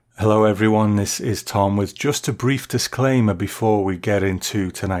Hello everyone, this is Tom with just a brief disclaimer before we get into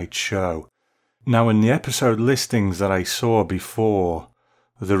tonight's show. Now, in the episode listings that I saw before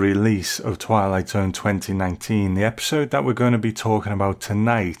the release of Twilight Zone 2019, the episode that we're going to be talking about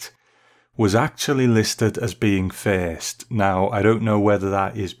tonight was actually listed as being first. Now, I don't know whether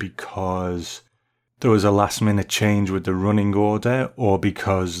that is because there was a last minute change with the running order or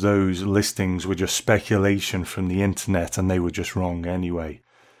because those listings were just speculation from the internet and they were just wrong anyway.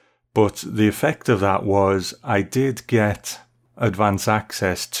 But the effect of that was I did get advance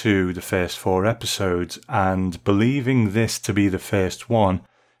access to the first 4 episodes, and believing this to be the first one,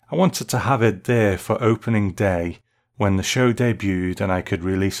 I wanted to have it there for opening day when the show debuted and I could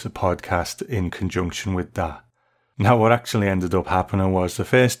release the podcast in conjunction with that. Now, what actually ended up happening was the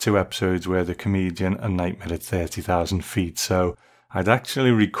first 2 episodes were The Comedian and Nightmare at 30,000 Feet, so I'd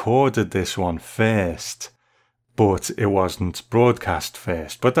actually recorded this one first, but it wasn't broadcast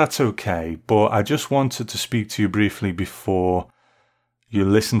first, but that's okay. But I just wanted to speak to you briefly before you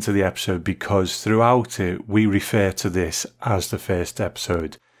listen to the episode, because throughout it we refer to this as the first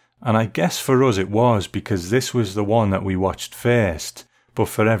episode. And I guess for us it was because this was the one that we watched first, but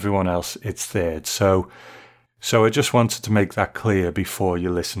for everyone else it's third. So I just wanted to make that clear before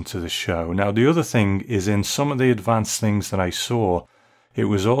you listen to the show. Now, the other thing is, in some of the advanced things that I saw, it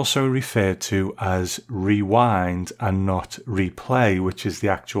was also referred to as rewind and not replay, which is the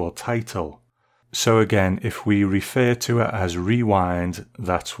actual title. So again, if we refer to it as rewind,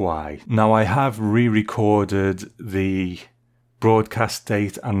 that's why. Now, I have re-recorded the broadcast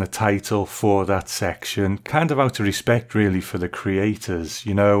date and the title for that section, kind of out of respect really for the creators,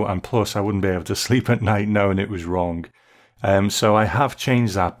 and plus I wouldn't be able to sleep at night knowing it was wrong. So I have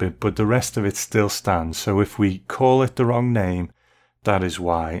changed that bit, but the rest of it still stands. So if we call it the wrong name, that is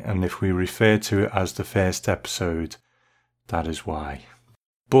why, and if we refer to it as the first episode, that is why.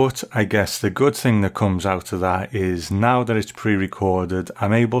 But I guess the good thing that comes out of that is now that it's pre-recorded,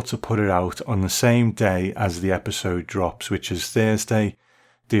 I'm able to put it out on the same day as the episode drops, which is Thursday,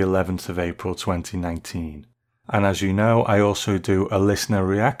 the 11th of April 2019. And as you know, I also do a listener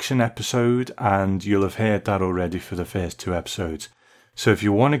reaction episode, and you'll have heard that already for the first 2 episodes. So if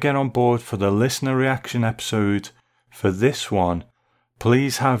you want to get on board for the listener reaction episode for this one,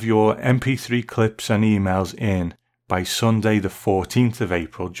 please have your MP3 clips and emails in by Sunday the 14th of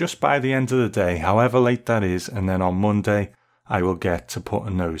April, just by the end of the day, however late that is, and then on Monday I will get to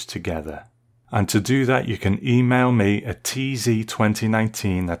putting those together. And to do that, you can email me at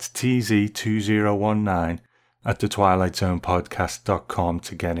tz2019, that's tz2019, at thetwilightzonepodcast.com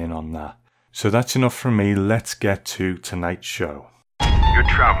to get in on that. So that's enough from me, let's get to tonight's show. You're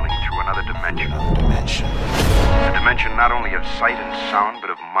traveling through another dimension. A dimension not only of sight and sound, but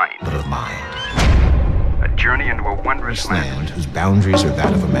of mind. A journey into a wondrous land whose boundaries are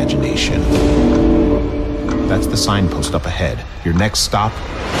that of imagination. That's the signpost up ahead. Your next stop,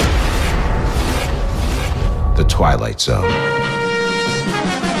 the Twilight Zone.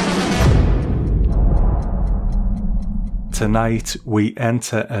 Tonight we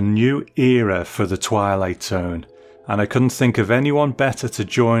enter a new era for the Twilight Zone, and I couldn't think of anyone better to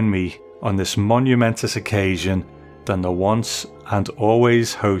join me on this monumentous occasion than the once and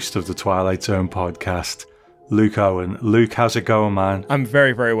always host of the Twilight Zone podcast, Luke Owen. Luke, how's it going, man? I'm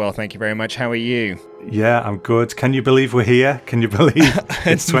very, very well, thank you very much. How are you? Yeah, I'm good. Can you believe we're here? Can you believe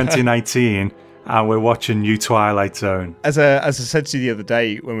it's 2019 and we're watching new Twilight Zone? As I said to you the other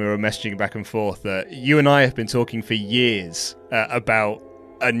day when we were messaging back and forth, that you and I have been talking for years about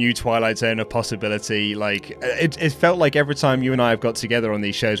a new Twilight Zone, a possibility. Like it felt like every time you and I have got together on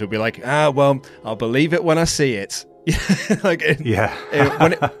these shows, we'll be like, well, I'll believe it when I see it.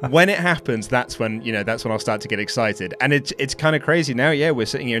 When it happens, that's when I'll start to get excited. And it's kind of crazy now. Yeah, we're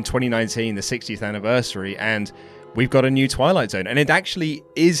sitting here in 2019, the 60th anniversary, and we've got a new Twilight Zone, and it actually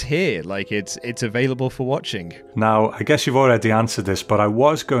is here. Like it's available for watching. Now, I guess you've already answered this, but I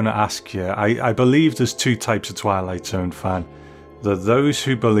was going to ask you. I believe there's 2 types of Twilight Zone fan. There are those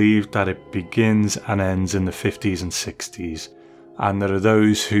who believe that it begins and ends in the 50s and 60s. And there are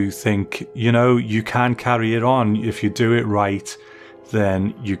those who think, you can carry it on. If you do it right,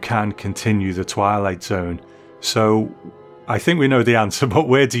 then you can continue the Twilight Zone. So I think we know the answer, but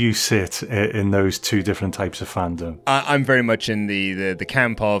where do you sit in those 2 different types of fandom? I'm very much in the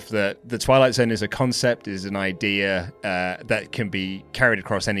camp of the Twilight Zone is a concept, is an idea that can be carried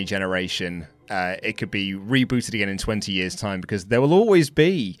across any generation. It could be rebooted again in 20 years' time, because there will always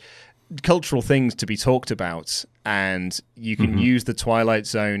be cultural things to be talked about, and you can use the Twilight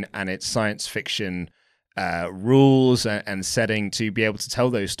Zone and its science fiction rules and setting to be able to tell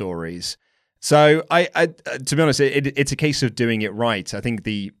those stories. So I to be honest, it's a case of doing it right. I think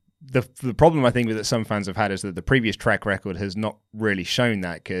the the problem I think that some fans have had is that the previous track record has not really shown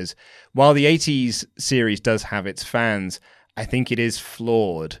that, because while the 80s series does have its fans, I think it is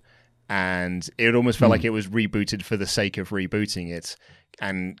flawed, and it almost felt like it was rebooted for the sake of rebooting it,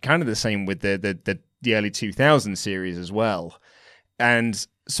 and kind of the same with the early 2000s series as well. And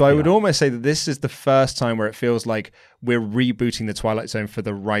so I would almost say that this is the first time where it feels like we're rebooting the Twilight Zone for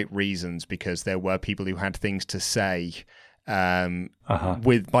the right reasons, because there were people who had things to say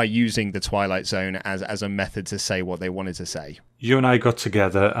by using the Twilight Zone as a method to say what they wanted to say. You and I got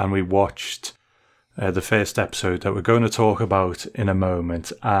together and we watched the first episode that we're going to talk about in a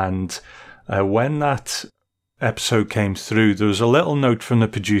moment. And when that episode came through, there was a little note from the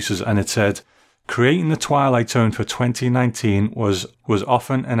producers, and it said, creating the Twilight Zone for 2019 was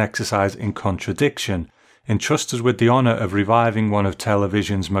often an exercise in contradiction. Entrusted with the honour of reviving one of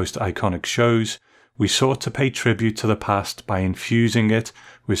television's most iconic shows, we sought to pay tribute to the past by infusing it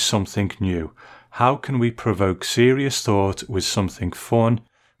with something new. How can we provoke serious thought with something fun,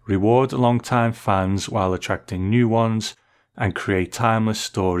 reward long-time fans while attracting new ones, and create timeless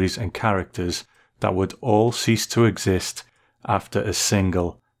stories and characters that would all cease to exist after a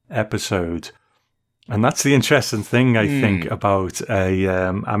single episode? And that's the interesting thing, I think, about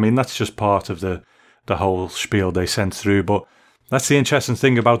I mean, that's just part of the whole spiel they sent through, but that's the interesting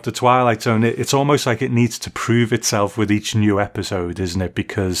thing about the Twilight Zone. It's almost like it needs to prove itself with each new episode, isn't it?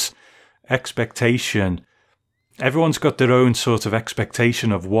 Because expectation, everyone's got their own sort of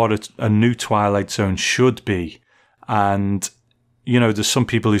expectation of what a new Twilight Zone should be. And, you know, there's some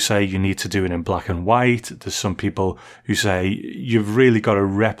people who say you need to do it in black and white. There's some people who say you've really got to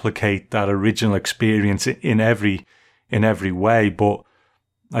replicate that original experience in every way. But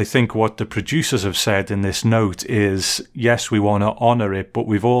I think what the producers have said in this note is, yes, we want to honour it, but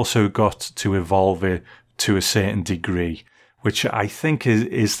we've also got to evolve it to a certain degree, which I think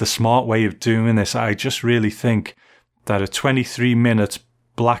is the smart way of doing this. I just really think that a 23-minute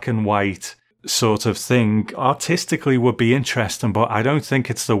black and white sort of thing artistically would be interesting, but I don't think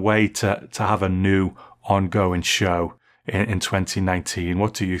it's the way to have a new ongoing show in 2019.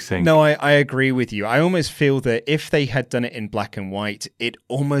 What do you think? No, I agree with you. I almost feel that if they had done it in black and white, it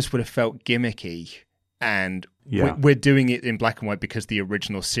almost would have felt gimmicky. And we're doing it in black and white because the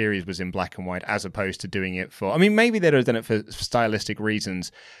original series was in black and white, as opposed to doing it for... I mean, maybe they'd have done it for stylistic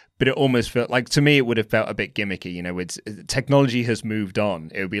reasons, but it almost felt like, to me, it would have felt a bit gimmicky. You know, technology has moved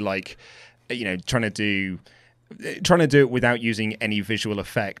on. It would be like, you know, trying to do it without using any visual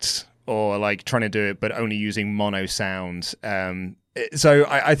effects, or like trying to do it but only using mono sound. So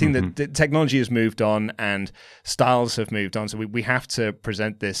I think that the technology has moved on and styles have moved on. So we have to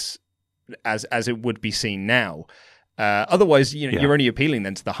present this as it would be seen now. Otherwise, you know, you're only appealing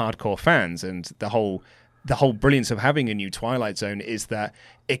then to the hardcore fans, and the whole brilliance of having a new Twilight Zone is that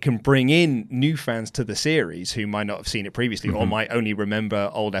it can bring in new fans to the series who might not have seen it previously, or might only remember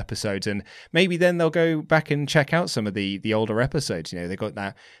old episodes, and maybe then they'll go back and check out some of the older episodes. You know, they got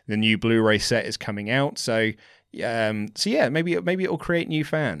the new Blu-ray set is coming out, so maybe it'll create new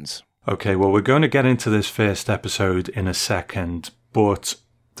fans. Okay, well, we're going to get into this first episode in a second, but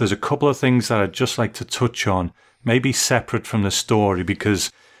there's a couple of things that I'd just like to touch on, maybe separate from the story,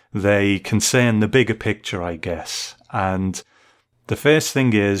 because they concern the bigger picture, I guess. And the first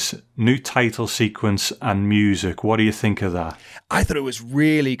thing is new title sequence and music. What do you think of that? I thought it was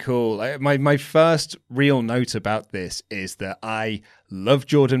really cool. My first real note about this is that I love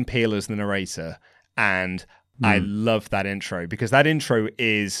Jordan Peele as the narrator, and I love that intro, because that intro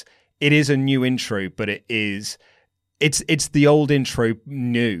is a new intro, but it's the old intro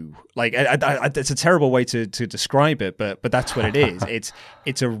new. Like, it's a terrible way to describe it, but that's what it is.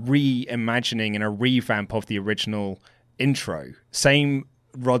 It's a reimagining and a revamp of the original intro. Same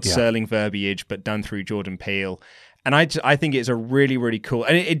Rod Serling verbiage, but done through Jordan Peele. And I think it's a really, really cool...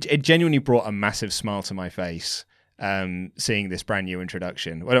 And it genuinely brought a massive smile to my face seeing this brand new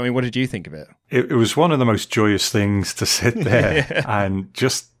introduction. I mean, what did you think of it? It was one of the most joyous things to sit there and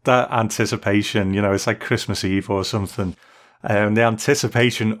just that anticipation, you know, it's like Christmas Eve or something. The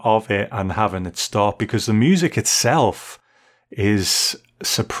anticipation of it and having it start, because the music itself is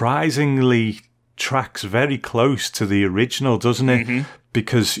surprisingly tracks very close to the original, doesn't it?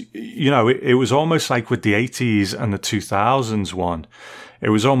 Because, you know, it was almost like with the 80s and the 2000s one, it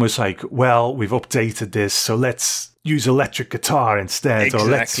was almost like, well, we've updated this, so let's use electric guitar instead. Exactly,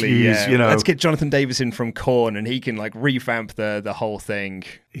 or let's use, you know... Let's get Jonathan Davis from Korn and he can like revamp the whole thing.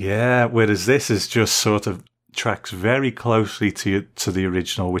 Yeah, whereas this is just sort of tracks very closely to the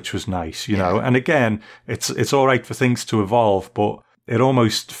original, which was nice, you know. And again, it's all right for things to evolve, but it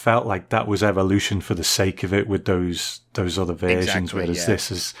almost felt like that was evolution for the sake of it with those other versions, Exactly, whereas yeah.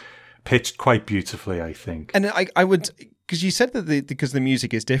 this is pitched quite beautifully, I think. And I would, because you said that because the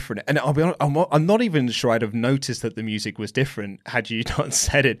music is different, and I'll be honest, I'm not even sure I'd have noticed that the music was different had you not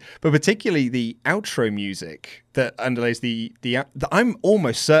said it. But particularly the outro music that underlays the I'm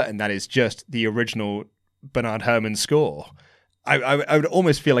almost certain that is just the original Bernard Herrmann score. I would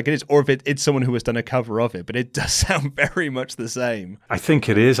almost feel like it is, or if it's someone who has done a cover of it, but it does sound very much the same. I think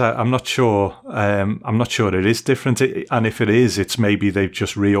it is. I'm not sure. I'm not sure it is different. And if it is, it's maybe they've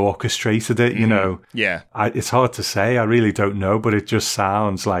just reorchestrated it, you know. Yeah. It's hard to say. I really don't know, but it just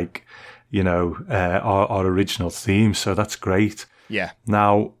sounds like, you know, our original theme. So that's great. Yeah.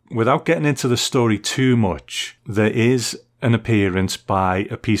 Now, without getting into the story too much, there is an appearance by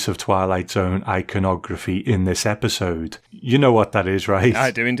a piece of Twilight Zone iconography in this episode. You know what that is, right?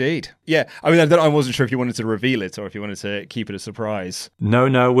 I do indeed. Yeah. I mean, I wasn't sure if you wanted to reveal it or if you wanted to keep it a surprise.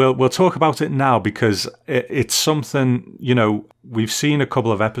 No, we'll talk about it now because it's something, you know, we've seen a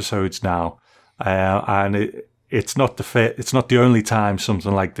couple of episodes now, and it's not the only time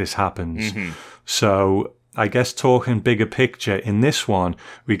something like this happens. Mm-hmm. So I guess talking bigger picture, in this one,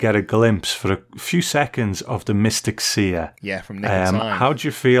 we get a glimpse for a few seconds of the Mystic Seer. Yeah, from Nick and Time. How do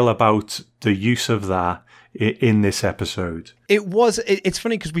you feel about the use of that in this episode? It's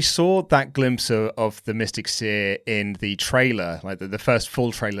funny because we saw that glimpse of the Mystic Seer in the trailer, like the first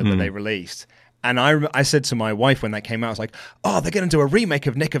full trailer that they released. And I said to my wife when that came out, I was like, "Oh, they're going to do a remake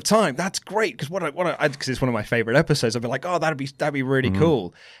of Nick of Time. That's great because because it's one of my favorite episodes. I'd be like, oh, that'd be really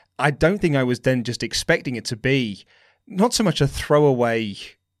cool." I don't think I was then just expecting it to be not so much a throwaway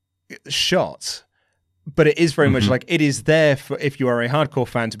shot, but it is very much like it is there for if you are a hardcore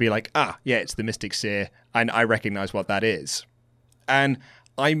fan to be like, yeah, it's the Mystic Seer, and I recognize what that is. And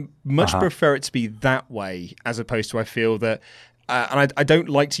I much prefer it to be that way as opposed to I feel that, and I don't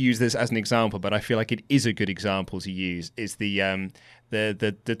like to use this as an example, but I feel like it is a good example to use, is the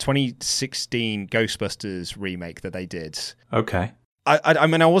 2016 Ghostbusters remake that they did. Okay. I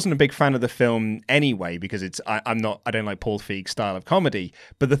mean, I wasn't a big fan of the film anyway because I don't like Paul Feig's style of comedy.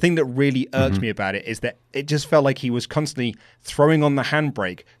 But the thing that really irked me about it is that it just felt like he was constantly throwing on the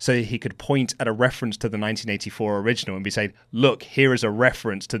handbrake so he could point at a reference to the 1984 original and be saying, "Look, here is a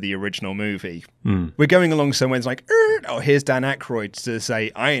reference to the original movie." We're going along somewhere, it's like, "Oh, here's Dan Aykroyd to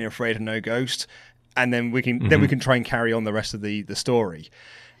say I ain't afraid of no ghost," and then we can try and carry on the rest of the story.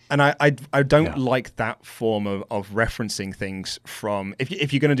 And I don't like that form of referencing things from...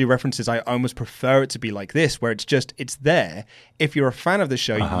 If you're going to do references, I almost prefer it to be like this, where it's there. If you're a fan of the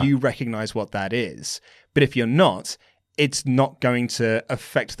show, you recognize what that is. But if you're not, it's not going to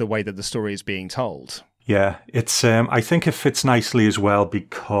affect the way that the story is being told. Yeah, it's. I think it fits nicely as well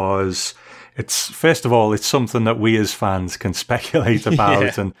because it's, first of all, it's something that we as fans can speculate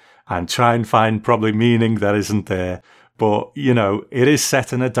about and try and find probably meaning that isn't there. But, you know, it is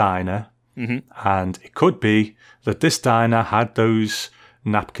set in a diner, and it could be that this diner had those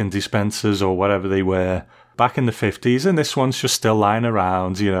napkin dispensers or whatever they were back in the 50s, and this one's just still lying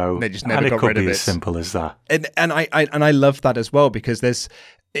around, you know. They just never got rid of it. And it could be as simple as that. And I love that as well because there's...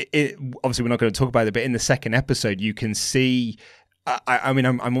 obviously, we're not going to talk about it, but in the second episode, you can see...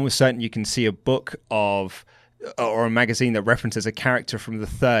 I'm almost certain you can see a book of... or a magazine that references a character from the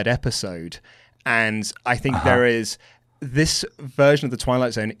third episode. And I think there is... This version of the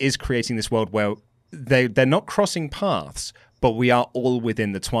Twilight Zone is creating this world where they're not crossing paths, but we are all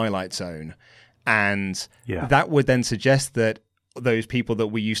within the Twilight Zone. And that would then suggest that those people that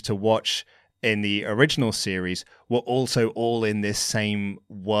we used to watch in the original series were also all in this same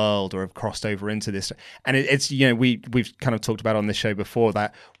world or have crossed over into this. And it's, you know, we've kind of talked about on this show before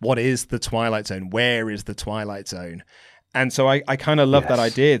that what is the Twilight Zone? Where is the Twilight Zone? And so I kind of love that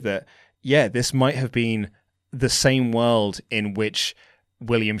idea that, this might have been the same world in which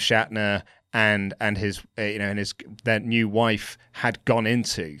William Shatner and his their new wife had gone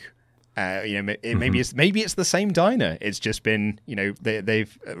into. Maybe it's the same diner. It's just been, you know,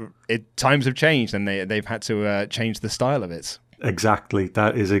 times have changed and they've had to change the style of it. Exactly,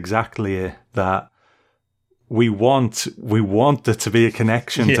 that is exactly it. That we want there to be a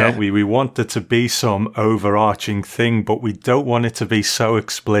connection, don't we? We want there to be some overarching thing, but we don't want it to be so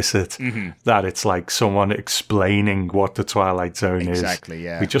explicit that it's like someone explaining what the Twilight Zone is. Exactly,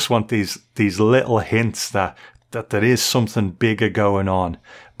 yeah. We just want these little hints that there is something bigger going on,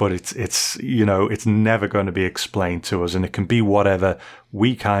 but it's you know, it's never going to be explained to us, and it can be whatever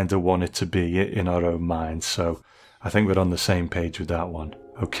we kind of want it to be in our own minds. So I think we're on the same page with that one.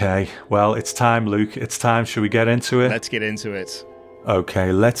 Okay, well, it's time, Luke. It's time. Should we get into it? Let's get into it.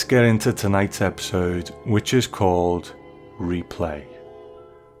 Okay, let's get into tonight's episode, which is called Replay.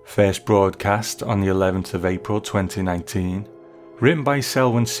 First broadcast on the 11th of April 2019. Written by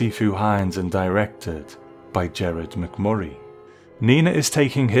Selwyn Sifu Hines and directed by Gerard McMurray. Nina is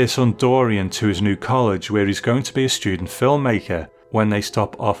taking her son Dorian to his new college where he's going to be a student filmmaker. When they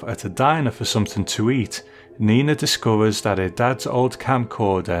stop off at a diner for something to eat, Nina discovers that her dad's old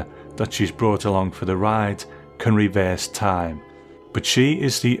camcorder that she's brought along for the ride can reverse time, but she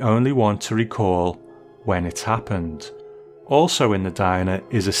is the only one to recall when it happened. Also in the diner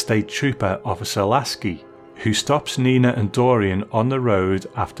is a state trooper, Officer Lasky, who stops Nina and Dorian on the road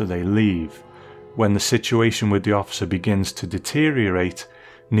after they leave. When the situation with the officer begins to deteriorate,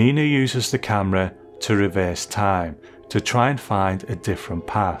 Nina uses the camera to reverse time to try and find a different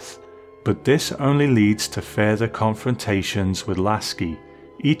path. But this only leads to further confrontations with Lasky,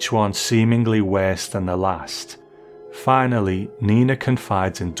 each one seemingly worse than the last. Finally, Nina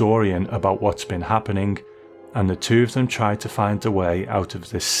confides in Dorian about what's been happening, and the two of them try to find a way out of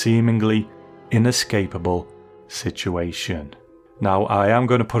this seemingly inescapable situation. Now, I am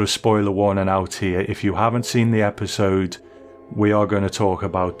going to put a spoiler warning out here. If you haven't seen the episode, we are going to talk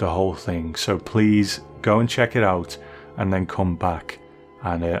about the whole thing. So please go and check it out and then come back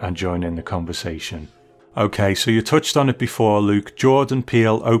and join in the conversation. Okay, so you touched on it before, Luke. Jordan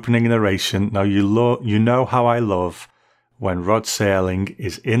Peele opening narration. Now, you know how I love when Rod Serling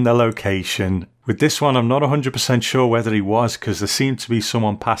is in the location. With this one, I'm not 100% sure whether he was, because there seemed to be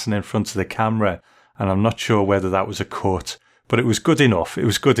someone passing in front of the camera, and I'm not sure whether that was a cut. But it was good enough. It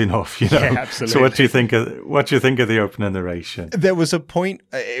was good enough, you know. Yeah, absolutely. So what do you think of the opening narration? There was a point.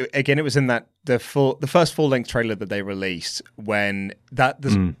 Again, it was in the first full length trailer that they released when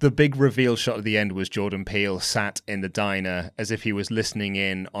the big reveal shot at the end was Jordan Peele sat in the diner as if he was listening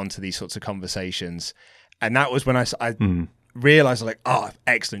in onto these sorts of conversations, and that was when I realized, like, oh,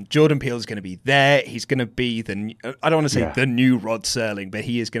 excellent. Jordan Peele is going to be there. He's going to be I don't want to say the new Rod Serling, but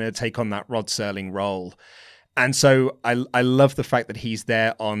he is going to take on that Rod Serling role. And so I love the fact that he's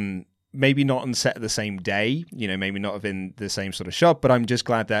there on, maybe not on set the same day, you know, maybe not in the same sort of shot, but I'm just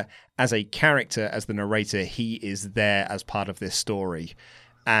glad that as a character, as the narrator, he is there as part of this story.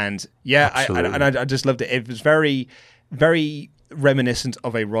 And yeah, I just loved it. It was very, very reminiscent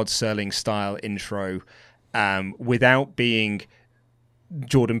of a Rod Serling style intro, without being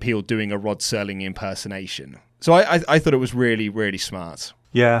Jordan Peele doing a Rod Serling impersonation. So I thought it was really, really smart.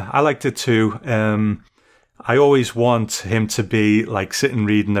 Yeah, I liked it too. I always want him to be like sitting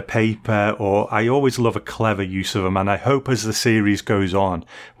reading the paper, or I always love a clever use of him, and I hope as the series goes on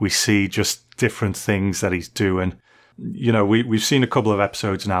we see just different things that he's doing. You know, we've seen a couple of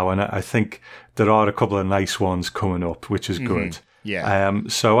episodes now, and I think there are a couple of nice ones coming up, which is good. Yeah.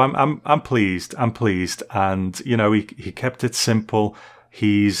 So I'm pleased, and you know, he kept it simple.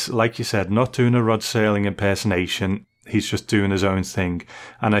 He's, like you said, not doing a Rod Serling impersonation. He's just doing his own thing,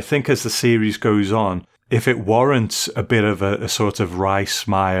 and I think as the series goes on, if it warrants a bit of a sort of wry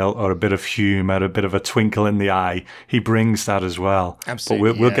smile or a bit of humour, a bit of a twinkle in the eye, he brings that as well.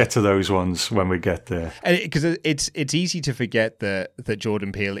 Absolutely. But we'll get to those ones when we get there. Because it's easy to forget that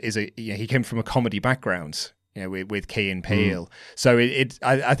Jordan Peele he came from a comedy background, you know, with Key and Peele. So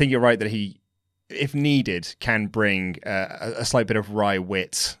I think you're right that he, if needed, can bring a slight bit of wry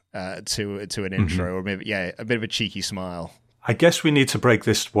wit to an intro, or maybe a bit of a cheeky smile. I guess we need to break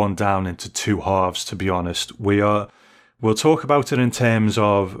this one down into two halves, to be honest. We'll talk about it in terms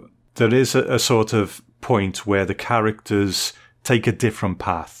of there is a sort of point where the characters take a different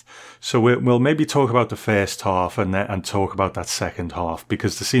path. So we'll maybe talk about the first half and talk about that second half,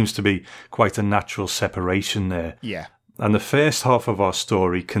 because there seems to be quite a natural separation there. Yeah. And the first half of our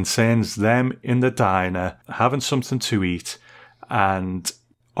story concerns them in the diner, having something to eat, and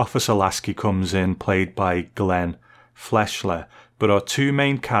Officer Lasky comes in, played by Glenn Fleshler, but our two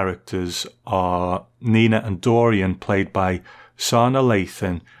main characters are Nina and Dorian, played by Sana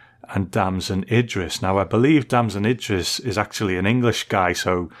Lathan and Damson Idris. Now, I believe Damson Idris is actually an English guy,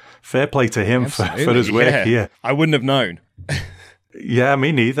 so fair play to him for his work here. I wouldn't have known. Yeah,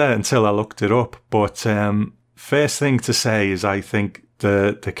 me neither, until I looked it up. But first thing to say is I think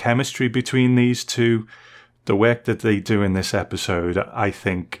the chemistry between these two, the work that they do in this episode, I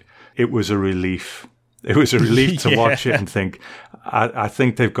think it was a relief. It was a relief to watch it and think, I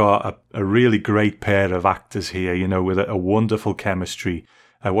think they've got a really great pair of actors here, you know, with a wonderful chemistry.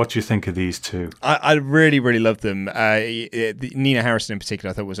 What do you think of these two? I really, really love them. Nina Harrison in particular,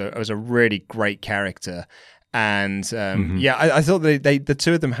 I thought was a really great character. And I thought the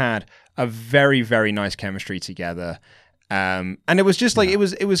two of them had a very, very nice chemistry together. And it was just like, it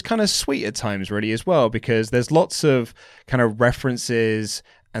was kind of sweet at times, really, as well, because there's lots of kind of references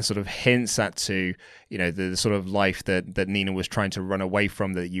and sort of hints at to, you know, the sort of life that Nina was trying to run away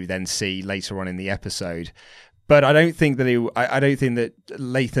from, that you then see later on in the episode. But I don't think that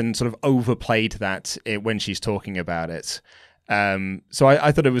Lathan sort of overplayed that when she's talking about it. So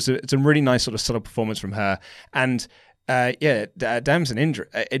I thought it's a really nice sort of subtle performance from her. And Damson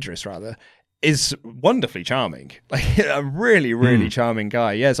Idris rather is wonderfully charming, like a really, really charming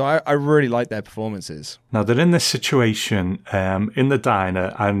guy. Yeah, so I really like their performances. Now they're in this situation in the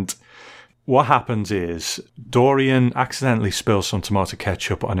diner, and what happens is Dorian accidentally spills some tomato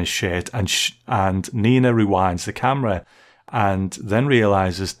ketchup on his shirt, and Nina rewinds the camera and then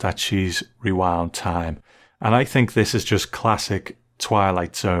realizes that she's rewound time. And I think this is just classic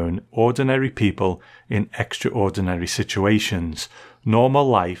Twilight Zone. Ordinary people in extraordinary situations. Normal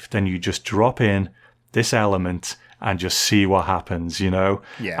life, then you just drop in this element and just see what happens, you know?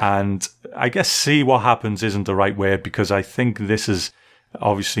 Yeah. And I guess see what happens isn't the right word, because I think this is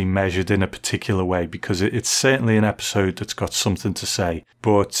obviously measured in a particular way, because it's certainly an episode that's got something to say.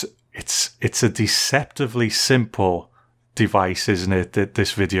 But it's a deceptively simple device, isn't it,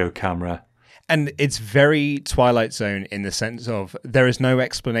 this video camera? And it's very Twilight Zone in the sense of there is no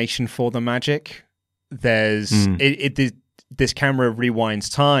explanation for the magic. There's this camera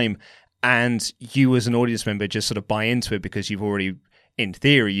rewinds time, and you as an audience member just sort of buy into it because you've already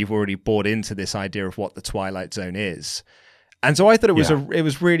bought into this idea of what the Twilight Zone is. And so I thought it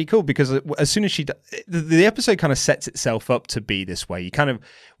was really cool, because as soon as the episode kind of sets itself up to be this way. You kind of,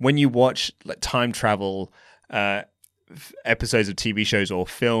 when you watch like time travel episodes of TV shows or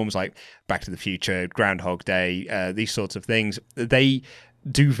films like Back to the Future, Groundhog Day, these sorts of things, they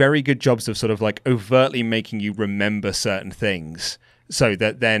do very good jobs of sort of like overtly making you remember certain things, so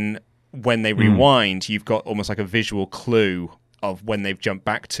that then when they rewind, you've got almost like a visual clue of when they've jumped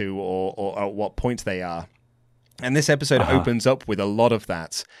back to or at what point they are. And this episode opens up with a lot of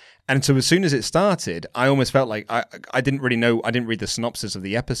that. And so as soon as it started, I almost felt like I didn't really know. I didn't read the synopsis of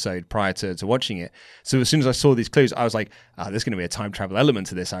the episode prior to watching it. So as soon as I saw these clues, I was like, there's going to be a time travel element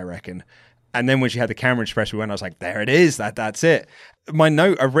to this, I reckon. And then when she had the camera express, I was like, there it is. That's it. My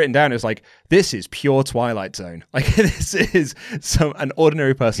note I've written down is like, this is pure Twilight Zone. Like, this is an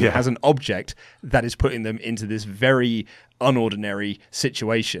ordinary person has an object that is putting them into this very unordinary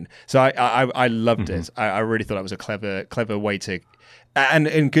situation. So I loved it. I really thought that was a clever way to,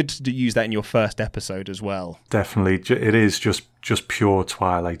 and good to use that in your first episode as well. Definitely. It is just pure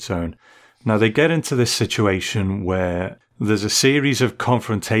Twilight Zone. Now they get into this situation where there's a series of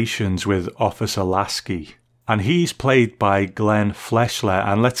confrontations with Officer Lasky, and he's played by Glenn Fleshler,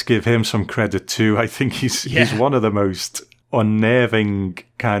 and let's give him some credit too. I think he's one of the most unnerving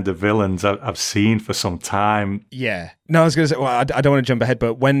kind of villains I've seen for some time. Yeah. No, I was going to say, well, I don't want to jump ahead,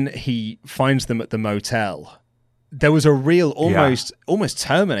 but when he finds them at the motel, there was a real almost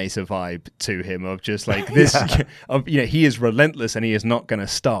Terminator vibe to him of just like this, of, you know, he is relentless and he is not going to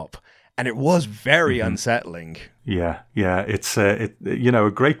stop. And it was very unsettling. Yeah. It's a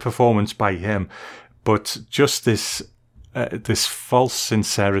great performance by him, but just this false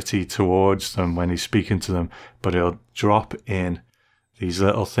sincerity towards them when he's speaking to them. But he'll drop in these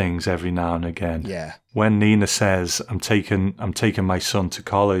little things every now and again. Yeah. When Nina says, "I'm taking my son to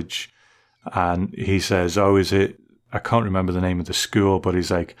college," and he says, "Oh, is it?" I can't remember the name of the school, but he's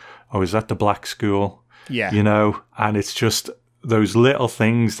like, "Oh, is that the black school?" Yeah. You know, and it's just those little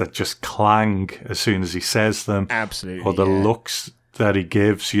things that just clang as soon as he says them. Absolutely. Or the looks that he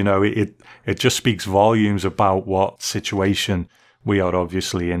gives, you know, it just speaks volumes about what situation we are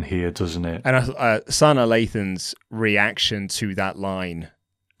obviously in here, doesn't it? And Sanaa Lathan's reaction to that line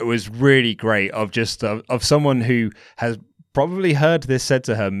was really great, of just of someone who has probably heard this said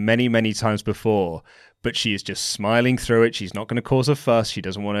to her many, many times before, but she is just smiling through it. She's not going to cause a fuss. She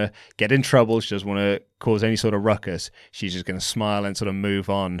doesn't want to get in trouble. She doesn't want to cause any sort of ruckus. She's just going to smile and sort of move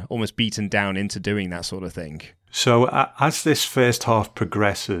on, almost beaten down into doing that sort of thing. So as this first half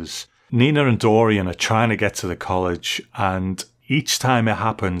progresses, Nina and Dorian are trying to get to the college, and each time it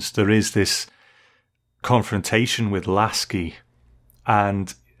happens, there is this confrontation with Lasky,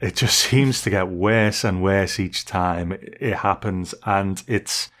 and it just seems to get worse and worse each time it happens, and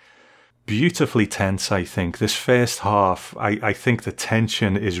it's beautifully tense, I think. This first half, I think the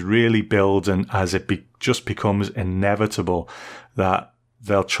tension is really building as it just becomes inevitable that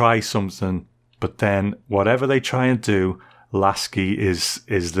they'll try something, but then whatever they try and do, Lasky is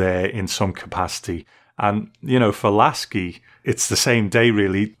there in some capacity. And, you know, for Lasky, it's the same day,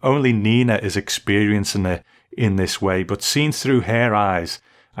 really. Only Nina is experiencing it in this way, but seen through her eyes,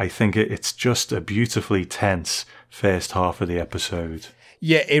 I think it's just a beautifully tense first half of the episode.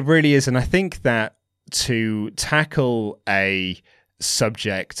 Yeah, it really is. And I think that to tackle a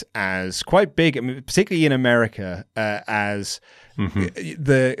subject as quite big, I mean, particularly in America, as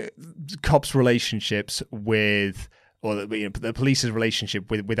the cops' relationships with, or the police's relationship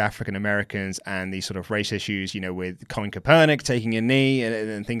with African Americans, and these sort of race issues, with Colin Kaepernick taking a knee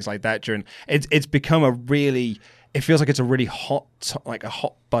and things like that. It's become a really, it feels like it's a really hot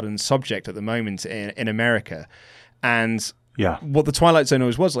button subject at the moment in America. And what the Twilight Zone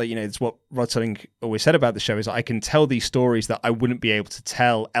always was, it's what Rod Serling always said about the show, is I can tell these stories that I wouldn't be able to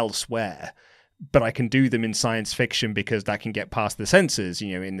tell elsewhere, but I can do them in science fiction because that can get past the censors,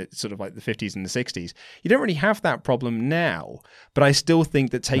 in the sort of like the 50s and the 60s. You don't really have that problem now, but I still think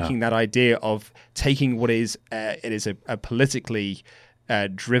that taking that idea of taking what is, it is a politically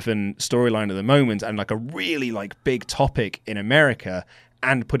driven storyline at the moment, and like a really big topic in America,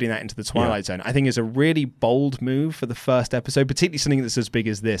 and putting that into the Twilight Zone, I think is a really bold move for the first episode, particularly something that's as big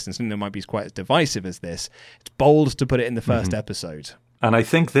as this, and something that might be quite as divisive as this. It's bold to put it in the first episode. And I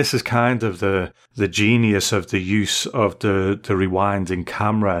think this is kind of the genius of the use of the rewinding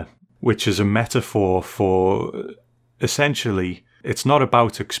camera, which is a metaphor for, essentially, it's not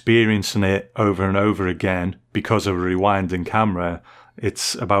about experiencing it over and over again because of a rewinding camera.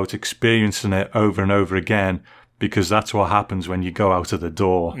 It's about experiencing it over and over again because that's what happens when you go out of the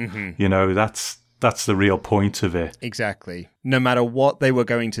door. That's the real point of it. Exactly. No matter what they were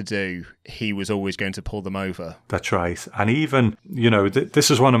going to do, he was always going to pull them over. That's right. And even, this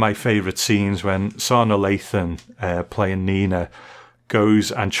is one of my favourite scenes when Sanaa Lathan, playing Nina,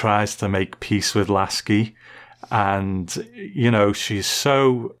 goes and tries to make peace with Lasky. And, she's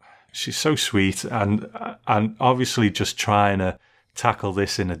so sweet and obviously just trying to tackle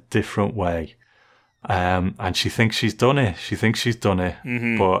this in a different way. And she thinks she's done it.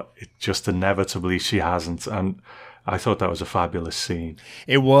 But it just inevitably she hasn't. And I thought that was a fabulous scene.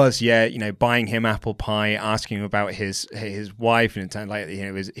 It was, buying him apple pie, asking him about his wife, and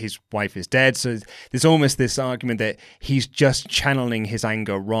his wife is dead. So there's almost this argument that he's just channeling his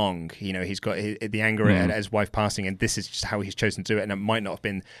anger wrong. He's got the anger at his wife passing, and this is just how he's chosen to do it, and it might not have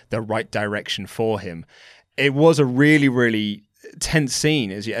been the right direction for him. It was a really, really tense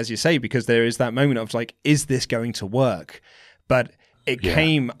scene, as you say, because there is that moment of is this going to work? But it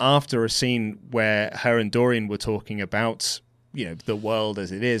came after a scene where her and Dorian were talking about, the world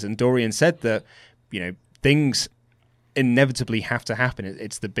as it is, and Dorian said that, things inevitably have to happen.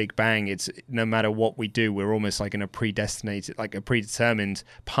 It's the Big Bang. It's no matter what we do, we're almost in a predetermined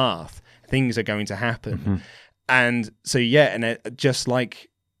path. Things are going to happen, and so just like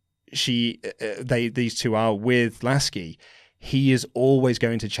these two are with Lasky. He is always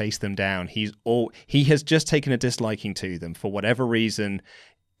going to chase them down. He has just taken a disliking to them for whatever reason.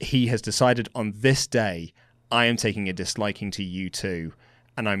 He has decided on this day, I am taking a disliking to you too,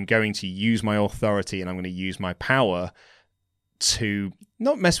 and I'm going to use my authority and I'm going to use my power to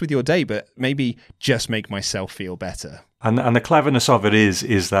not mess with your day, but maybe just make myself feel better. And the cleverness of it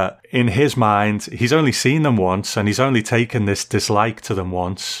is that in his mind, he's only seen them once and he's only taken this dislike to them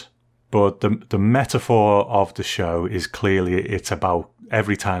once. But the metaphor of the show is clearly it's about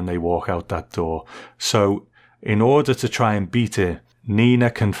every time they walk out that door. So in order to try and beat it, Nina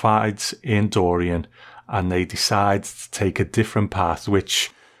confides in Dorian and they decide to take a different path,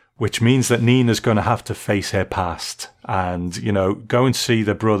 which means that Nina's going to have to face her past and, go and see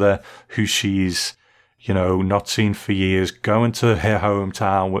the brother who she's, not seen for years, go into her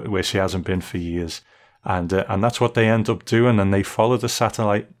hometown where she hasn't been for years. And that's what they end up doing, and they follow the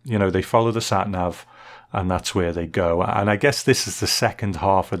satellite, they follow the sat-nav, and that's where they go. And I guess this is the second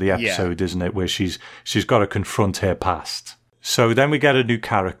half of the episode, isn't it, where she's got to confront her past. So then we get a new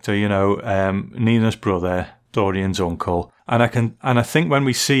character, Nina's brother, Dorian's uncle. And I think when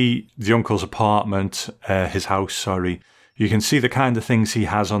we see the uncle's apartment, his house, you can see the kind of things he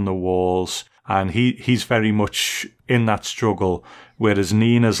has on the walls, and he's very much in that struggle, whereas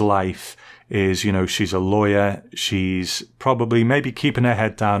Nina's life is, she's a lawyer. She's probably maybe keeping her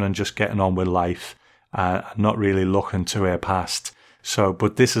head down and just getting on with life, not really looking to her past. So,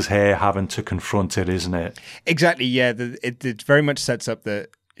 but this is her having to confront it, isn't it? Exactly, yeah. It very much sets up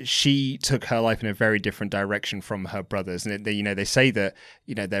that she took her life in a very different direction from her brothers. And, they say that,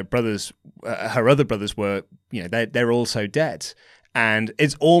 their brothers, her other brothers were, they're also dead. And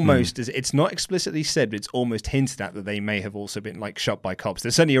it's almost, it's not explicitly said, but it's almost hinted at that they may have also been shot by cops.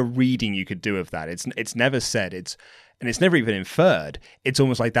 There's certainly a reading you could do of that. It's never said. It's never even inferred. It's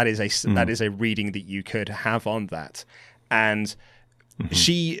almost like that is a reading that you could have on that. And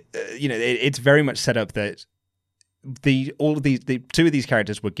she, it's very much set up that the two of these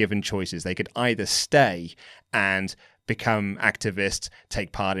characters were given choices. They could either stay and become activists,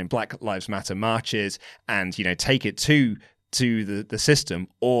 take part in Black Lives Matter marches, and take it to to the system,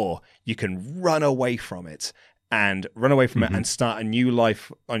 or you can run away from it and start a new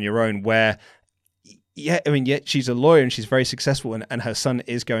life on your own where, yet she's a lawyer and she's very successful, and her son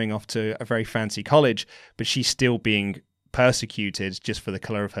is going off to a very fancy college, but she's still being persecuted just for the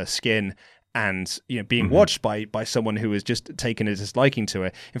color of her skin, and being watched by someone who has just taken a disliking to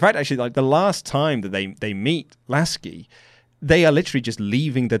her. In fact, actually, like the last time that they meet Lasky, they are literally just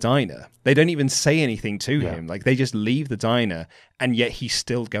leaving the diner. They don't even say anything to him. Like, they just leave the diner, and yet he's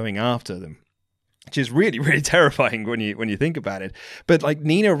still going after them, which is really, really terrifying when you think about it. But like,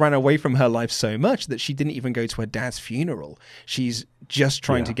 Nina ran away from her life so much that she didn't even go to her dad's funeral. She's just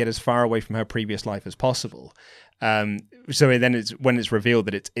trying to get as far away from her previous life as possible. So then when it's revealed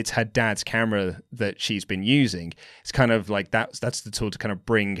that it's her dad's camera that she's been using, it's kind of like that's the tool to kind of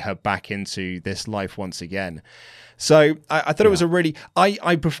bring her back into this life once again. So I thought it was a really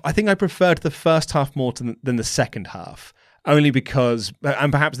I think I preferred the first half more than the second half. Only because,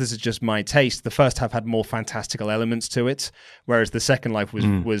 and perhaps this is just my taste, the first half had more fantastical elements to it, whereas the second half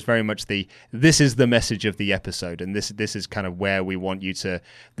was very much this is the message of the episode, and this is kind of where we want you to,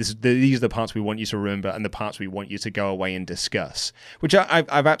 these are the parts we want you to remember, and the parts we want you to go away and discuss, which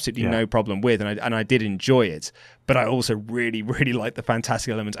I've absolutely no problem with, and I did enjoy it, but I also really, really liked the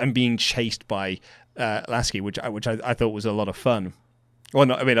fantastic elements and being chased by Lasky, which I thought was a lot of fun. Well,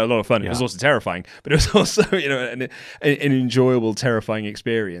 a lot of fun. It was also terrifying, but it was also, an enjoyable, terrifying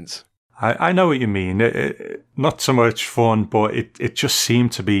experience. I know what you mean. Not so much fun, but it just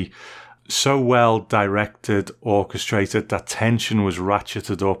seemed to be so well directed, orchestrated. That tension was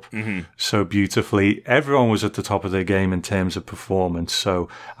ratcheted up so beautifully. Everyone was at the top of their game in terms of performance. So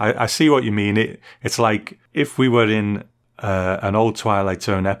I see what you mean. It's like if we were in an old Twilight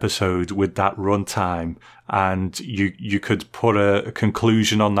Zone episode with that runtime, and you could put a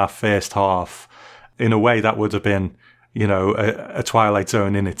conclusion on that first half, in a way that would have been, a Twilight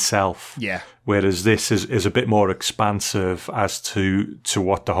Zone in itself. Yeah. Whereas this is a bit more expansive as to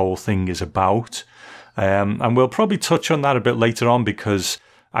what the whole thing is about. And we'll probably touch on that a bit later on, because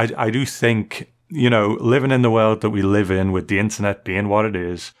I do think, living in the world that we live in, with the internet being what it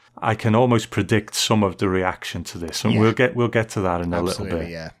is, I can almost predict some of the reaction to this, and we'll get to that in a little bit.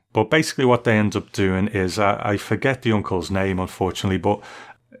 Yeah. But basically, what they end up doing is, I forget the uncle's name, unfortunately, but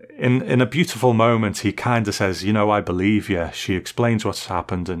in a beautiful moment, he kind of says, I believe you. She explains what's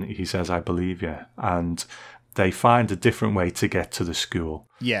happened, and he says, I believe you. And they find a different way to get to the school.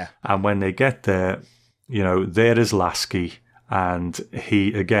 Yeah. And when they get there, there is Lasky, and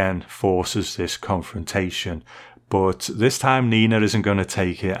he again forces this confrontation. But this time Nina isn't going to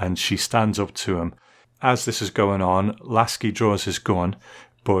take it, and she stands up to him. As this is going on, Lasky draws his gun,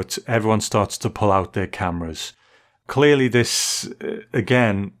 but everyone starts to pull out their cameras. Clearly this,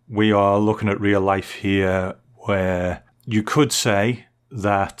 again, we are looking at real life here, where you could say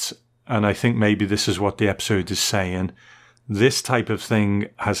that, and I think maybe this is what the episode is saying, this type of thing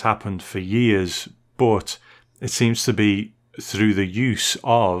has happened for years, but it seems to be through the use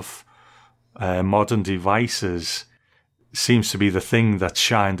of modern devices seems to be the thing that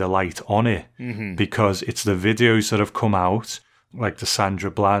shined a light on it, because it's the videos that have come out, like the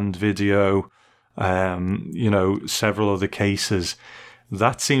Sandra Bland video, several other cases.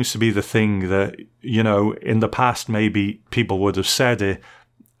 That seems to be the thing that, in the past maybe people would have said it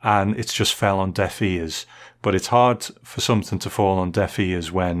and it's just fell on deaf ears. But it's hard for something to fall on deaf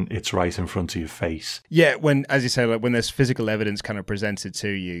ears when it's right in front of your face. Yeah, when, as you say, like when there's physical evidence kind of presented to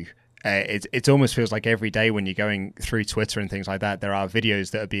you, it almost feels like every day when you're going through Twitter and things like that, there are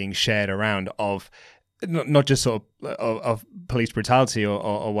videos that are being shared around of not just sort of police brutality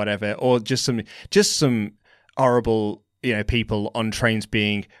or whatever, or just some horrible people on trains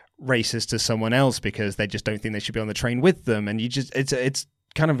being racist to someone else because they just don't think they should be on the train with them, and it's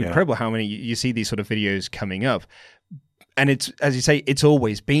kind of incredible how many you see these sort of videos coming up. And it's, as you say, it's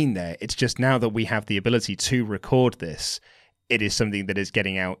always been there. It's just now that we have the ability to record this, it is something that is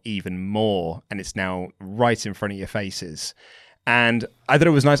getting out even more, and it's now right in front of your faces. And I thought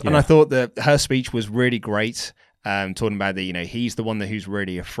it was nice, and I thought that her speech was really great, talking about he's the one who's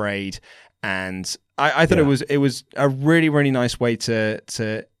really afraid, and I thought it was a really, really nice way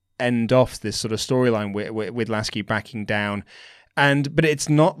to end off this sort of storyline with Lasky backing down. But it's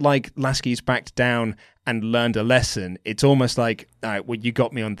not like Lasky's backed down and learned a lesson. It's almost like, all right, well, you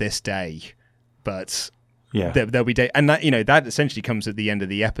got me on this day, but there'll be day, and that that essentially comes at the end of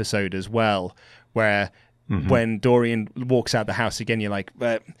the episode as well, where when Dorian walks out the house again, you're like,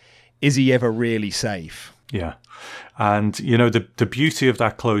 but is he ever really safe? Yeah. And the beauty of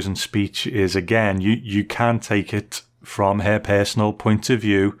that closing speech is, again, you can take it from her personal point of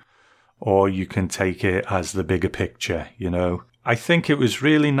view, or you can take it as the bigger picture, you know. I think it was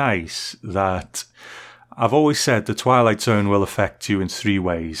really nice that I've always said the Twilight Zone will affect you in 3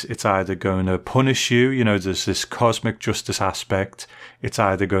 ways. It's either going to punish you, you know, there's this cosmic justice aspect. It's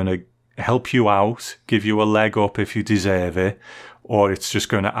either going to help you out, give you a leg up if you deserve it, or it's just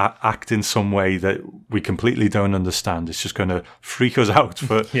going to act in some way that we completely don't understand. It's just going to freak us out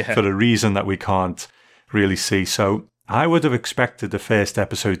for a reason that we can't really see. So I would have expected the first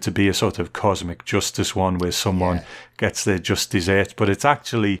episode to be a sort of cosmic justice one where someone gets their just desserts, but it's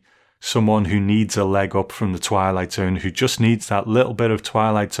actually someone who needs a leg up from the Twilight Zone, who just needs that little bit of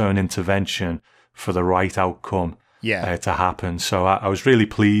Twilight Zone intervention for the right outcome to happen. So I was really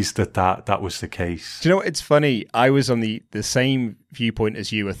pleased that was the case. Do you know what? It's funny. I was on the same viewpoint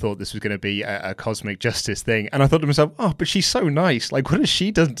as you. I thought this was going to be a cosmic justice thing. And I thought to myself, oh, but she's so nice. Like, what has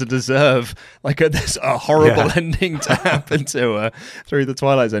she done to deserve like a horrible ending to happen to her through the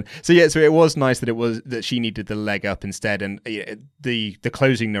Twilight Zone? So it was nice that she needed the leg up instead. And the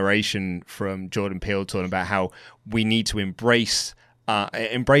closing narration from Jordan Peele talking about how we need to embrace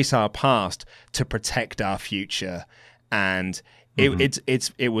our past to protect our future, and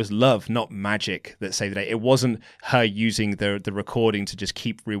it was love, not magic, that saved the day. It wasn't her using the recording to just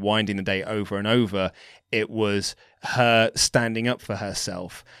keep rewinding the day over and over. It was her standing up for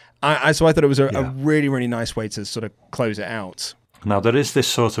herself. So I thought it was a really, really nice way to sort of close it out. Now there is this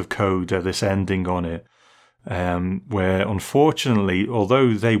sort of coda, this ending on it, where unfortunately,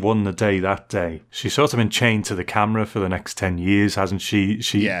 although they won the day that day, she's sort of been chained to the camera for the next 10 years, hasn't she?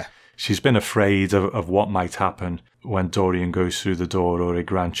 She's been afraid of what might happen when Dorian goes through the door, or a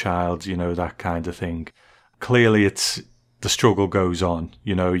grandchild, you know, that kind of thing. Clearly the struggle goes on,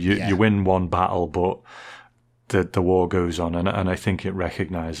 you know, you win one battle, but the war goes on, and I think it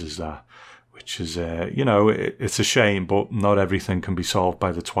recognises that. Which is, it's a shame, but not everything can be solved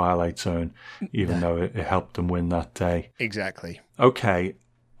by the Twilight Zone, even though it helped them win that day. Exactly. Okay,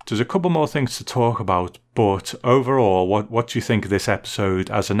 there's a couple more things to talk about, but overall, what do you think of this episode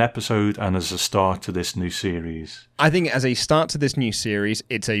as an episode and as a start to this new series? I think as a start to this new series,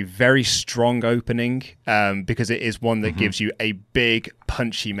 it's a very strong opening because it is one that gives you a big,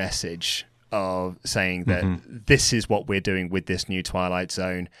 punchy message of saying that this is what we're doing with this new Twilight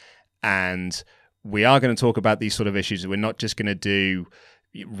Zone. And we are going to talk about these sort of issues. We're not just going to do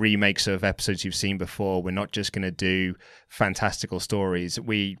remakes of episodes you've seen before. We're not just going to do fantastical stories.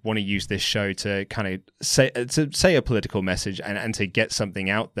 We want to use this show to kind of say a political message and to get something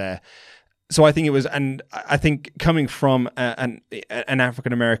out there. So I think it was, and I think coming from an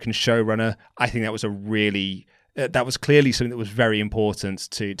African-American showrunner, I think that was that was clearly something that was very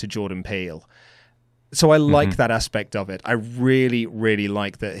important to Jordan Peele. So I like that aspect of it. I really, really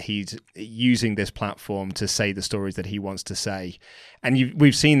like that he's using this platform to say the stories that he wants to say. And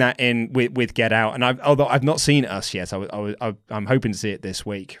we've seen that with Get Out. And although I've not seen Us yet, I'm hoping to see it this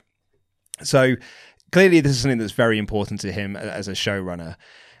week. So clearly this is something that's very important to him as a showrunner.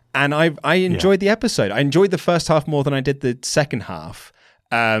 And I enjoyed the episode. I enjoyed the first half more than I did the second half.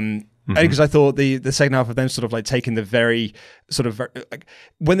 Because I thought the second half of them sort of like taking the very sort of like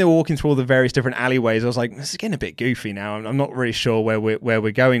when they were walking through all the various different alleyways, I was like, this is getting a bit goofy now. I'm not really sure where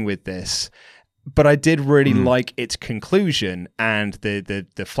we're going with this. But I did really like its conclusion and the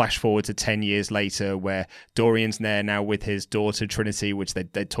flash forward to 10 years later where Dorian's there now with his daughter Trinity, which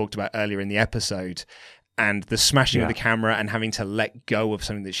they talked about earlier in the episode. And the smashing of the camera and having to let go of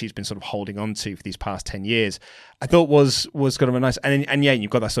something that she's been sort of holding on to for these past 10 years, I thought was kind of a nice, and you've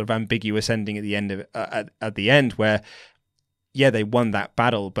got that sort of ambiguous ending at the end of at the end where, they won that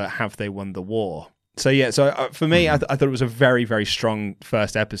battle, but have they won the war? So for me, I thought it was a very, very strong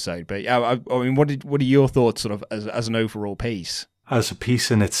first episode. But I mean, what are your thoughts sort of as an overall piece? As a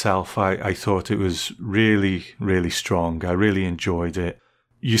piece in itself, I thought it was really, really strong. I really enjoyed it.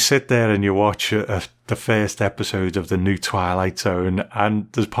 You sit there and you watch the first episode of the new Twilight Zone,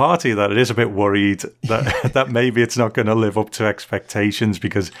 and there's part of you that is a bit worried that that maybe it's not going to live up to expectations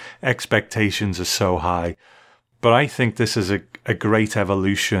because expectations are so high. But I think this is a great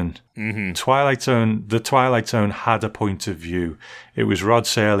evolution. The Twilight Zone had a point of view. It was Rod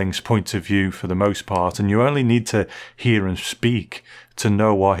Serling's point of view for the most part, and you only need to hear him speak to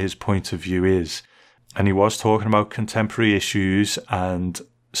know what his point of view is. And he was talking about contemporary issues and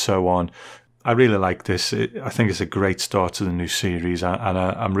so on. I really like this. I think it's a great start to the new series, and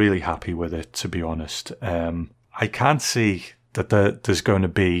I'm really happy with it, to be honest. I can't see that there's going to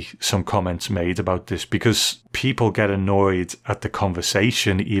be some comments made about this because people get annoyed at the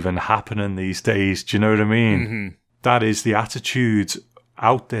conversation even happening these days. Do you know what I mean? That is the attitude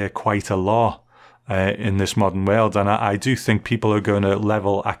out there quite a lot. in this modern world. And I do think people are going to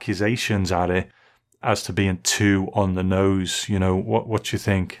level accusations at it as to being too on the nose. You know, what do you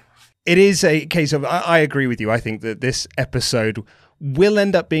think? It is a case of, I agree with you. I think that this episode will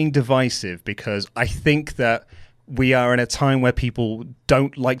end up being divisive because I think that we are in a time where people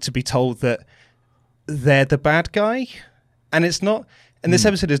don't like to be told that they're the bad guy. And it's not, and this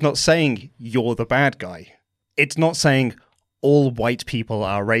episode is not saying you're the bad guy. It's not saying all white people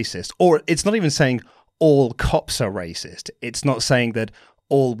are racist, or it's not even saying all cops are racist. It's not saying that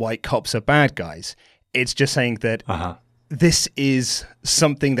all white cops are bad guys. It's just saying that this is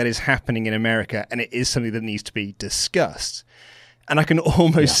something that is happening in America, and it is something that needs to be discussed. And I can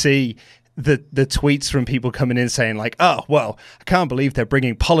almost see the tweets from people coming in saying like, oh, well, I can't believe they're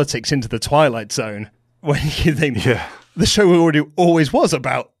bringing politics into the Twilight Zone, when you think the show always was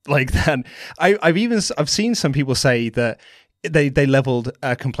about like that. I've seen some people say that they leveled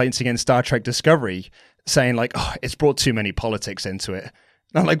complaints against Star Trek Discovery, saying like, oh, it's brought too many politics into it.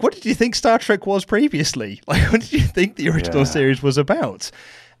 And I'm like, what did you think Star Trek was previously? Like, what did you think the original series was about?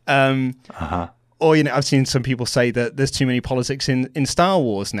 Or, you know, I've seen some people say that there's too many politics in Star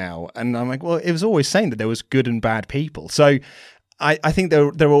Wars now. And I'm like, well, it was always saying that there was good and bad people. So I think there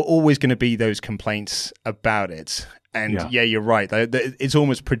are always going to be those complaints about it. And you're right. It's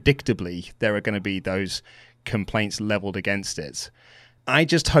almost predictably there are going to be those complaints leveled against it. I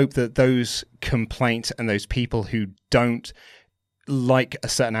just hope that those complaints and those people who don't like a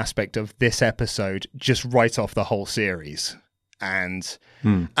certain aspect of this episode just write off the whole series. And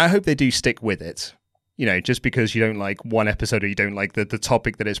I hope they do stick with it. You know, just because you don't like one episode or you don't like the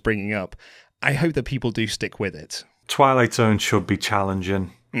topic that it's bringing up, I hope that people do stick with it. Twilight Zone should be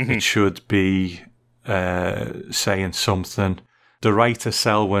challenging. It should be saying something. The writer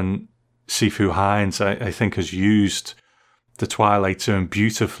Selwyn Sifu Hines, I think, has used the Twilight Zone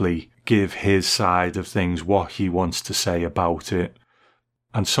beautifully, give his side of things, what he wants to say about it.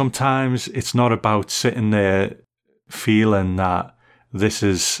 And sometimes it's not about sitting there feeling that this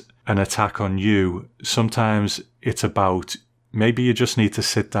is an attack on you. Sometimes it's about maybe you just need to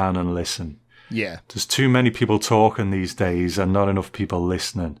sit down and listen. Yeah. There's too many people talking these days and not enough people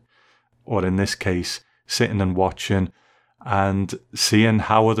listening. Or in this case, sitting and watching and seeing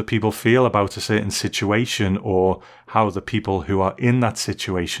how other people feel about a certain situation or how the people who are in that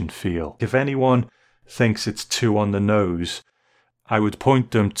situation feel. If anyone thinks it's too on the nose, I would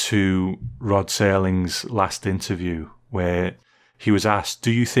point them to Rod Serling's last interview where he was asked,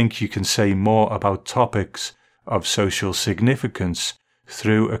 do you think you can say more about topics of social significance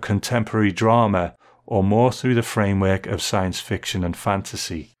through a contemporary drama or more through the framework of science fiction and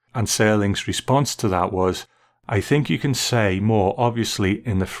fantasy? And Serling's response to that was, I think you can say more obviously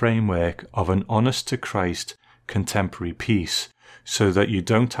in the framework of an honest-to-Christ contemporary piece, so that you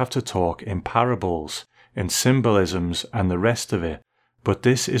don't have to talk in parables, in symbolisms and the rest of it. But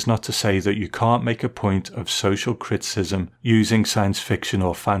this is not to say that you can't make a point of social criticism using science fiction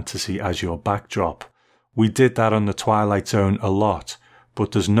or fantasy as your backdrop. We did that on the Twilight Zone a lot,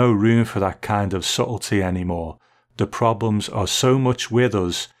 but there's no room for that kind of subtlety anymore. The problems are so much with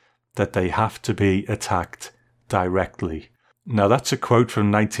us that they have to be attacked directly. Now that's a quote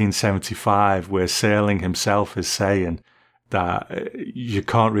from 1975 where Serling himself is saying that you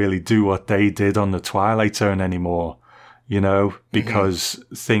can't really do what they did on the Twilight Zone anymore, you know, because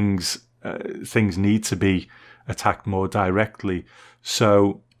things need to be attacked more directly.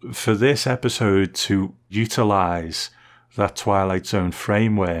 So for this episode to utilize that Twilight Zone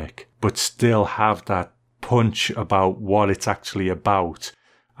framework, but still have that punch about what it's actually about,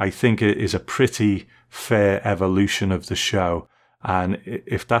 I think it is a pretty fair evolution of the show. And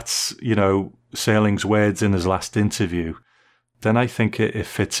if that's, you know, Serling's words in his last interview, then I think it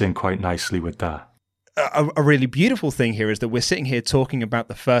fits in quite nicely with that. A really beautiful thing here is that we're sitting here talking about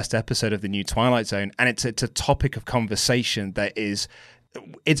the first episode of the new Twilight Zone, and it's a topic of conversation that is,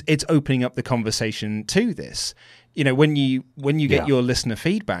 it's opening up the conversation to this. You know, when you get your listener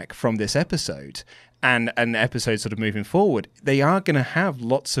feedback from this episode and an episode sort of moving forward, they are going to have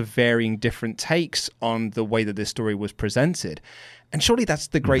lots of varying different takes on the way that this story was presented. And surely that's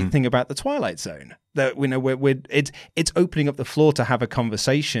the great thing about the Twilight Zone, that we know it's opening up the floor to have a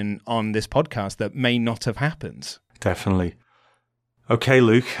conversation on this podcast that may not have happened. Definitely. Okay,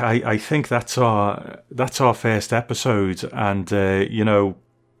 Luke, I think that's our first episode, and you know,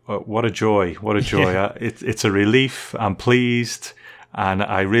 what a joy! What a joy! Yeah. It's a relief. I'm pleased. And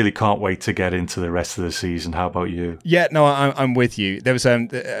I really can't wait to get into the rest of the season. How about you? Yeah, no, I'm with you. There was I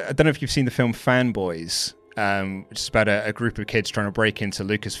don't know if you've seen the film Fanboys which is about a group of kids trying to break into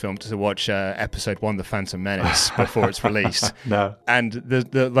Lucasfilm to watch episode 1, The Phantom Menace, before it's released. No. And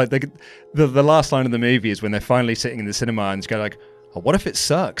the last line of the movie is when they're finally sitting in the cinema and just go like, oh, what if it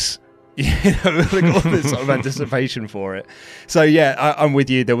sucks? Like all this sort of anticipation for it. So yeah, I'm with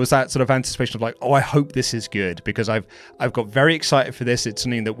you. There was that sort of anticipation of like, oh, I hope this is good, because I've got very excited for this. It's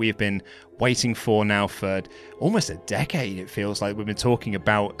something that we've been waiting for now for almost a decade. It feels like we've been talking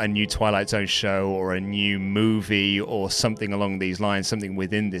about a new Twilight Zone show or a new movie or something along these lines, something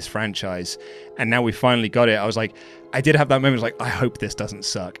within this franchise. And now we finally got it. I was like, I did have that moment. I was like, I hope this doesn't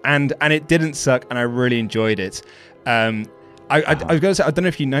suck. And it didn't suck, and I really enjoyed it. I was going to say, I don't know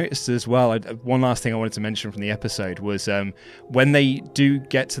if you noticed as well, one last thing I wanted to mention from the episode was when they do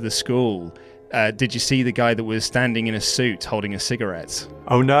get to the school, did you see the guy that was standing in a suit holding a cigarette?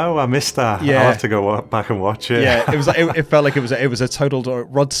 Oh no, I missed that. Yeah. I'll have to go back and watch it. Yeah, it was. It felt like it was a total.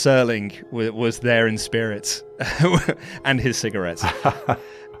 Rod Serling was there in spirit, and his cigarette.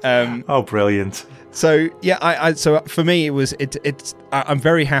 Oh, brilliant! So yeah, so for me it was I'm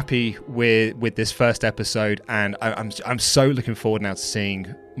very happy with this first episode, and I'm so looking forward now to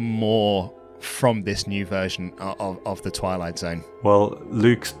seeing more from this new version of the Twilight Zone. Well,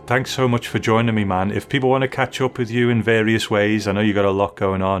 Luke, thanks so much for joining me, man. If people want to catch up with you in various ways, I know you got a lot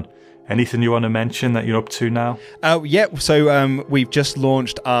going on. Anything you want to mention that you're up to now? Yeah, so we've just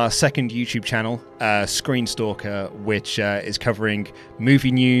launched our second YouTube channel, Screen Stalker, which is covering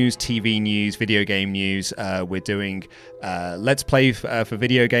movie news, TV news, video game news. We're doing Let's Play for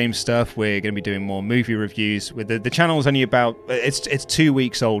video game stuff. We're going to be doing more movie reviews. The channel's only about, it's 2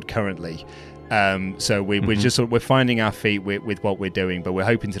 weeks old currently. So we're just we're finding our feet with what we're doing, but we're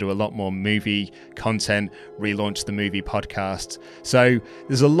hoping to do a lot more movie content, relaunch the movie podcast. So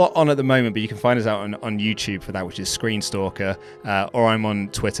there's a lot on at the moment, but you can find us out on YouTube for that, which is Screen Stalker, or I'm on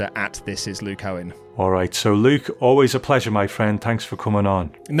Twitter at This Is Luke Owen. All right, so Luke, always a pleasure, my friend. Thanks for coming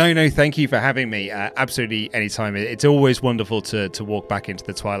on. No, thank you for having me. Absolutely, anytime. It's always wonderful to walk back into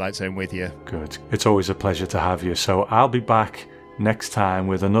the Twilight Zone with you. Good. It's always a pleasure to have you. So I'll be back next time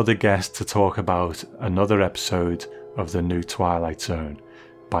with another guest to talk about another episode of the new Twilight Zone.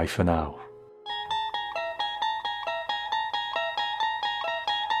 Bye for now.